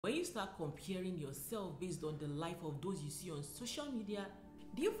When you start comparing yourself based on the life of those you see on social media,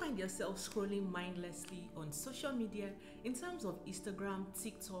 do you find yourself scrolling mindlessly on social media in terms of Instagram,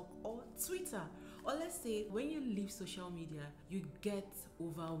 TikTok, or Twitter? Or let's say when you leave social media, you get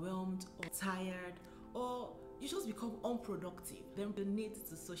overwhelmed or tired, or you just become unproductive. Then the need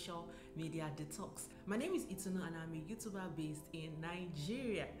to social media detox. My name is Itunu and I'm a YouTuber based in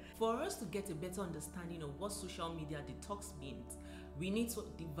Nigeria. For us to get a better understanding of what social media detox means, we need to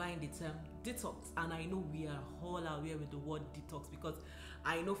define the term detox. And I know we are all aware with the word detox, because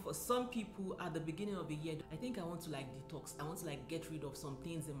I know for some people at the beginning of the year, I think I want to detox. I want to get rid of some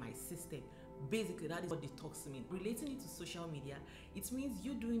things in my system. Basically, that is what detox means. Relating it to social media, it means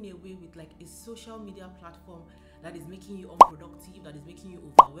you doing away with a social media platform that is making you unproductive, that is making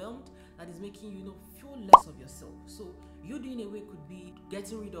you overwhelmed, that is making you feel less of yourself. So you doing away could be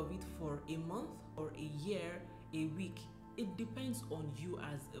getting rid of it for a month or a year, a week. It depends on you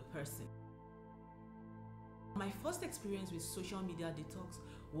as a person. My first experience with social media detox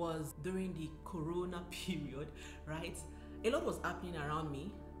was during the corona period, right? A lot was happening around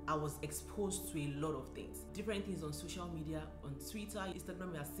me. I was exposed to a lot of things, different things on social media, on Twitter,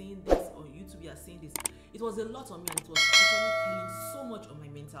 Instagram, we are seeing this, on YouTube, we are seeing this. It was a lot on me, and it was actually telling so much on my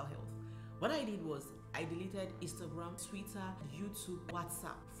mental health. What I did was I deleted Instagram, Twitter, YouTube,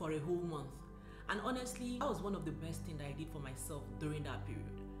 WhatsApp for a whole month. And honestly, that was one of the best things that I did for myself during that period.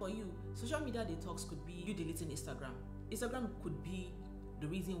 For you, social media detox could be you deleting Instagram. Instagram could be the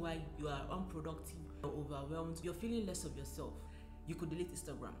reason why you are unproductive, you're overwhelmed, you're feeling less of yourself. You could delete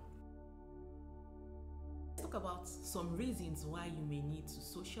Instagram. Let's talk about some reasons why you may need to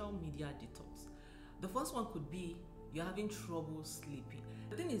social media detox. The first one could be you're having trouble sleeping.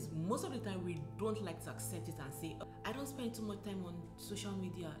 The thing is, most of the time we don't like to accept it and say, I don't spend too much time on social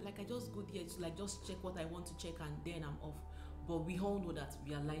media. I just go there to just check what I want to check and then I'm off. But we all know that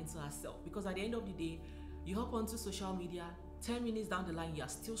we are lying to ourselves, because at the end of the day, you hop onto social media, 10 minutes down the line, you're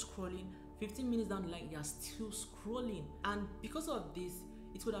still scrolling, 15 minutes down the line, you're still scrolling. And because of this,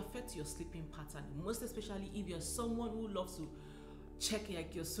 it would affect your sleeping pattern, most especially if you're someone who loves to check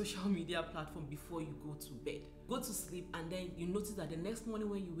your social media platform before you go to bed. Go to sleep and then you notice that the next morning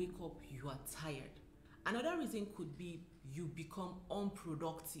when you wake up, you are tired. Another reason could be you become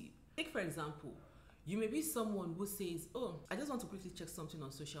unproductive. Take for example, you may be someone who says, oh, I just want to quickly check something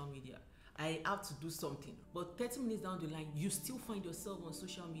on social media. I have to do something. But 30 minutes down the line, you still find yourself on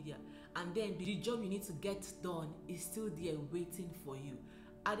social media. And then the job you need to get done is still there waiting for you.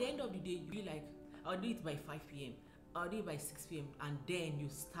 At the end of the day, you be like, I'll do it by 5 p.m. I'll do it by 6 p.m. And then you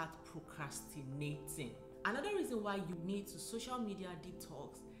start procrastinating. Another reason why you need to social media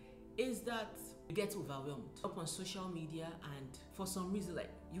detox is that you get overwhelmed up on social media, and for some reason,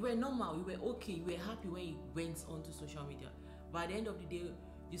 you were normal, you were okay, you were happy when you went onto social media. But at the end of the day,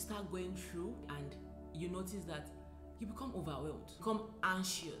 you start going through and you notice that you become overwhelmed, become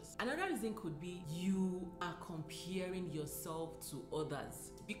anxious. Another reason could be you are comparing yourself to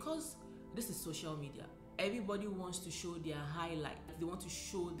others, because this is social media. Everybody wants to show their highlight. They want to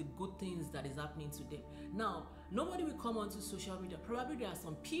show the good things that is happening to them. Now, nobody will come onto social media. Probably there are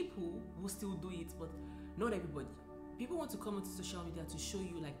some people who still do it, but not everybody. People want to come onto social media to show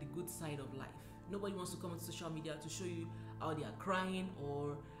you the good side of life. Nobody wants to come onto social media to show you how they are crying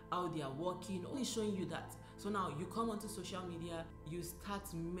or how they are walking, only showing you that. So now you come onto social media, you start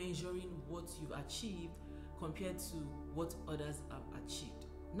measuring what you've achieved compared to what others have achieved.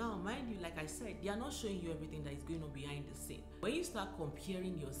 Now, mind you, like I said, they are not showing you everything that is going on behind the scene. When you start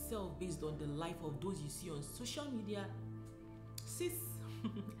comparing yourself based on the life of those you see on social media, sis,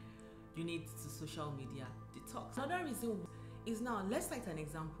 you need to social media detox. Another reason is, now let's cite an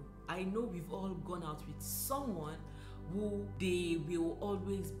example. I know we've all gone out with someone who they will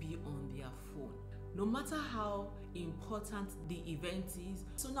always be on their phone, no matter how important the event is.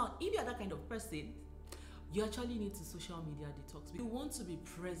 So now, if you're that kind of person, you actually need to social media detox. You want to be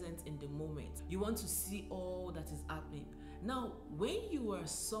present in the moment. You want to see all that is happening. Now, when you are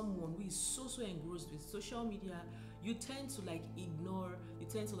someone who is so engrossed with social media, you tend to ignore, you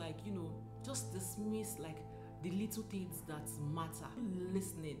tend to just dismiss the little things that matter.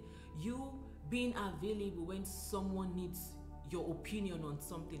 Listening, you being available when someone needs your opinion on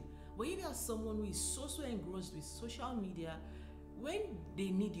something. But if you are someone who is so engrossed with social media, when they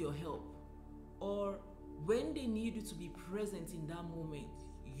need your help or when they need you to be present in that moment,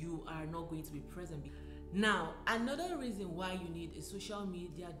 you are not going to be present. Now, another reason why you need a social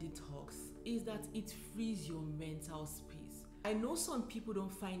media detox is that it frees your mental space. I know some people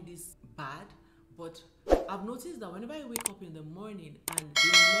don't find this bad, but I've noticed that whenever I wake up in the morning and the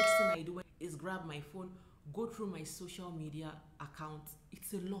next thing I do is grab my phone, go through my social media account.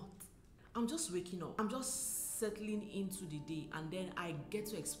 It's a lot. I'm just waking up. I'm just settling into the day, and then I get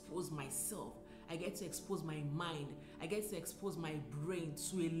to expose myself. I get to expose my mind. I get to expose my brain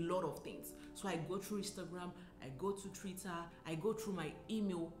to a lot of things. So I go through Instagram, I go to Twitter, I go through my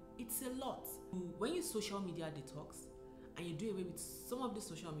email. It's a lot. When you social media detox and you do away with some of the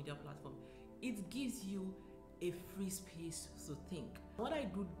social media platforms, it gives you a free space to think. What I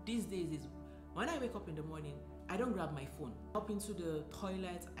do these days is when I wake up in the morning, I don't grab my phone. Hop into the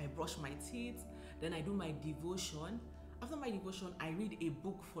toilet, I brush my teeth, then I do my devotion. After my devotion, I read a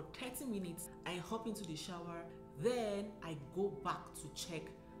book for 30 minutes. I hop into the shower, then I go back to check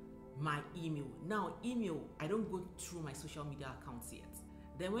my email. Now, email, I don't go through my social media accounts yet.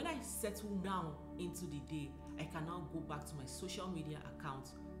 Then when I settle down into the day, I can now go back to my social media account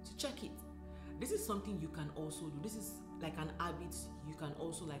to check it. This is something you can also do. This is like an habit you can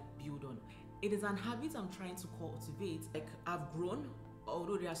also like build on. It is an habit I'm trying to cultivate. Like, I've grown,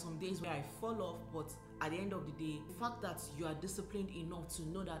 although there are some days where I fall off, but at the end of the day, the fact that you are disciplined enough to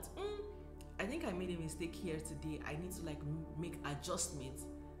know that I think I made a mistake here today, I need to like make adjustments,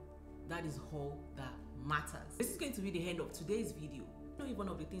 that is all that matters. This is going to be the end of today's video. I know if one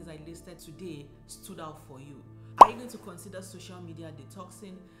of the things I listed today stood out for you. Are you going to consider social media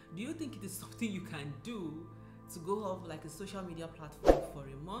detoxing? Do you think it is something you can do to go off like a social media platform for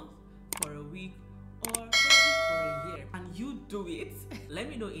a month, for a week, or probably for a year? And you do it? Let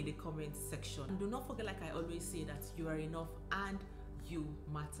me know in the comment section. And do not forget, like I always say, that you are enough and you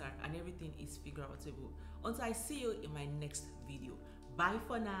matter, and everything is figure outable. Until I see you in my next video. Bye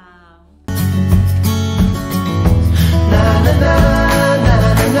for now.